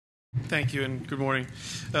Thank you, and good morning.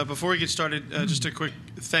 Before we get started, just a quick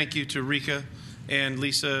thank you to Rika and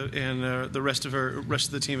Lisa and the rest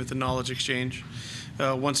of the team at the Knowledge Exchange.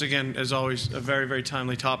 Once again, as always, a very, very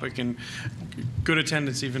timely topic and good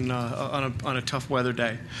attendance even on a tough weather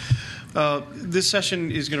day. This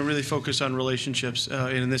session is going to really focus on relationships,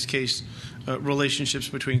 and in this case, relationships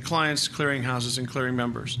between clients, clearinghouses, and clearing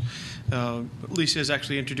members. Lisa has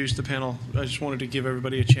actually introduced the panel. I just wanted to give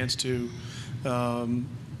everybody a chance to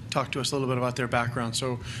talk to us a little bit about their background.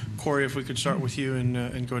 So, Corry, if we could start with you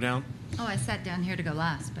and go down. Oh, I sat down here to go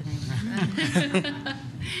last, but anyway.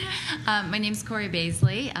 My name's Corry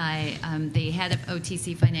Bazley. I am the head of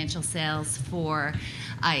OTC Financial Sales for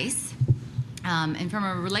ICE. And from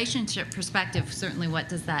a relationship perspective, certainly what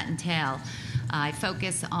does that entail? I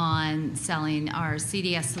focus on selling our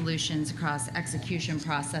CDS solutions across execution,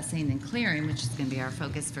 processing, and clearing, which is going to be our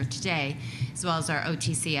focus for today, as well as our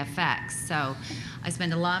OTC FX. So I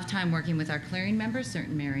spend a lot of time working with our clearing members,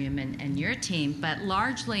 certainly Mariam and your team, but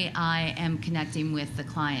largely I am connecting with the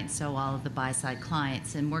clients, so all of the buy-side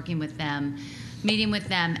clients, and working with them, meeting with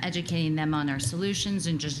them, educating them on our solutions,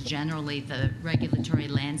 and just generally the regulatory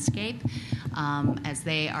landscape, as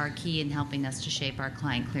they are key in helping us to shape our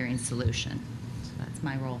client clearing solution. So that's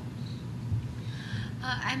my role.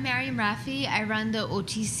 I'm Mariam Rafi. I run the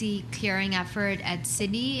OTC clearing effort at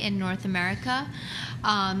Citi in North America.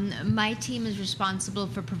 My team is responsible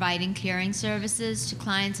for providing clearing services to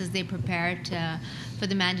clients as they prepare for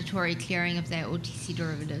the mandatory clearing of their OTC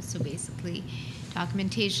derivatives. So basically,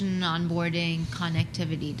 documentation, onboarding,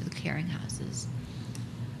 connectivity to the clearinghouses.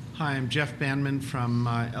 Hi, I'm Jeff Bandman from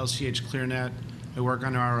LCH.Clearnet. I work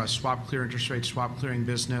on our interest rate swap clearing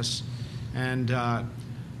business. And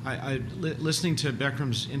listening to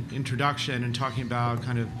Bekram's introduction and talking about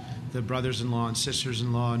kind of the brothers-in-law and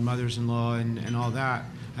sisters-in-law and mothers-in-law and all that,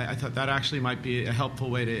 I thought that actually might be a helpful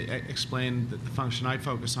way to explain the function I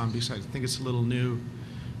focus on, because I think it's a little new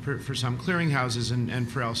for some clearinghouses and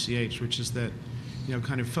for LCH, which is that, you know,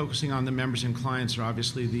 kind of focusing on the members and clients are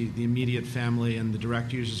obviously the immediate family and the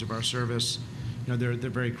direct users of our service. You know, they're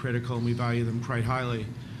very critical, and we value them quite highly.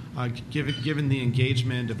 Given the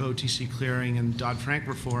engagement of OTC clearing and Dodd-Frank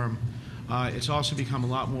reform, it's also become a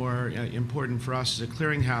lot more important for us as a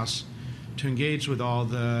clearinghouse to engage with all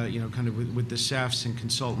the, you know, kind of with the CEFs and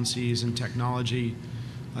consultancies and technology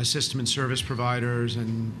system and service providers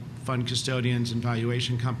and fund custodians and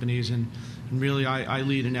valuation companies. And really, I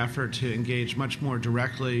lead an effort to engage much more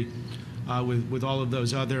directly with all of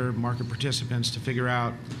those other market participants to figure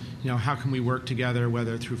out, you know, how can we work together,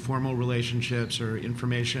 whether through formal relationships or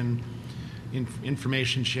information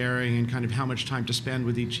sharing, and kind of how much time to spend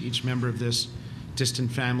with each member of this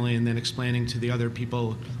distant family, and then explaining to the other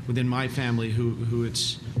people within my family who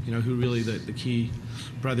it's, you know, who really the key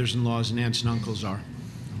brothers-in-laws and aunts and uncles are.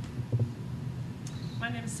 My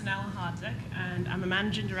name is Sanela, Hodzic, and I'm a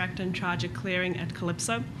managing director in charge of clearing at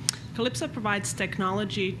Calypso. Calypso provides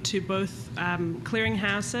technology to both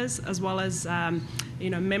clearinghouses as well as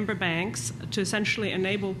member banks to essentially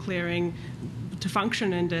enable clearing to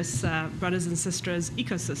function in this brothers and sisters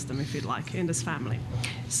ecosystem, if you'd like, in this family.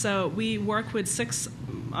 So we work with 6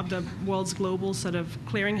 of the world's global sort of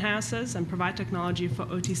clearinghouses and provide technology for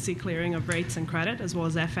OTC clearing of rates and credit, as well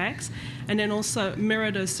as FX, and then also mirror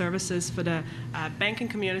those services for the banking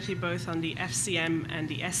community, both on the FCM and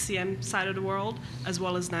the SCM side of the world, as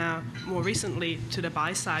well as now, more recently, to the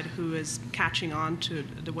buy side, who is catching on to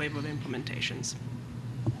the wave of implementations.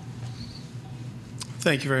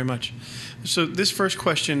 Thank you very much. So this first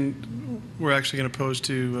question we're actually going to pose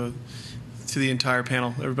to the entire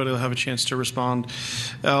panel. Everybody will have a chance to respond.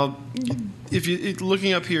 If you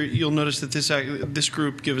looking up here, you'll notice that this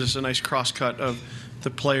group gives us a nice cross-cut of the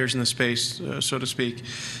players in the space, so to speak.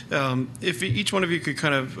 If each one of you could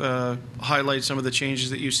kind of highlight some of the changes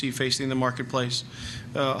that you see facing the marketplace,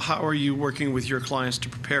 how are you working with your clients to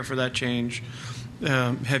prepare for that change?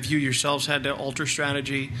 Have you yourselves had to alter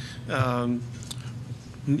strategy?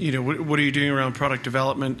 You know, what are you doing around product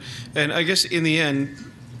development? And I guess in the end,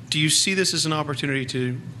 do you see this as an opportunity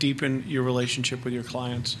to deepen your relationship with your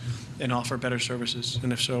clients and offer better services?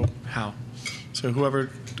 And if so, how? So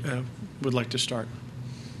whoever would like to start.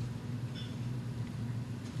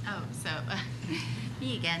 Oh, so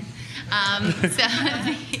me again.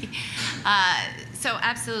 So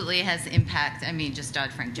absolutely it has impact. I mean, just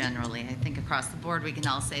Dodd-Frank generally. I think across the board we can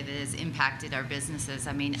all say that it has impacted our businesses.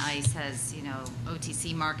 I mean, ICE has, you know,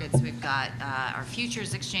 OTC markets. We've got our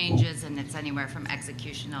futures exchanges, and it's anywhere from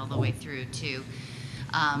execution all the way through to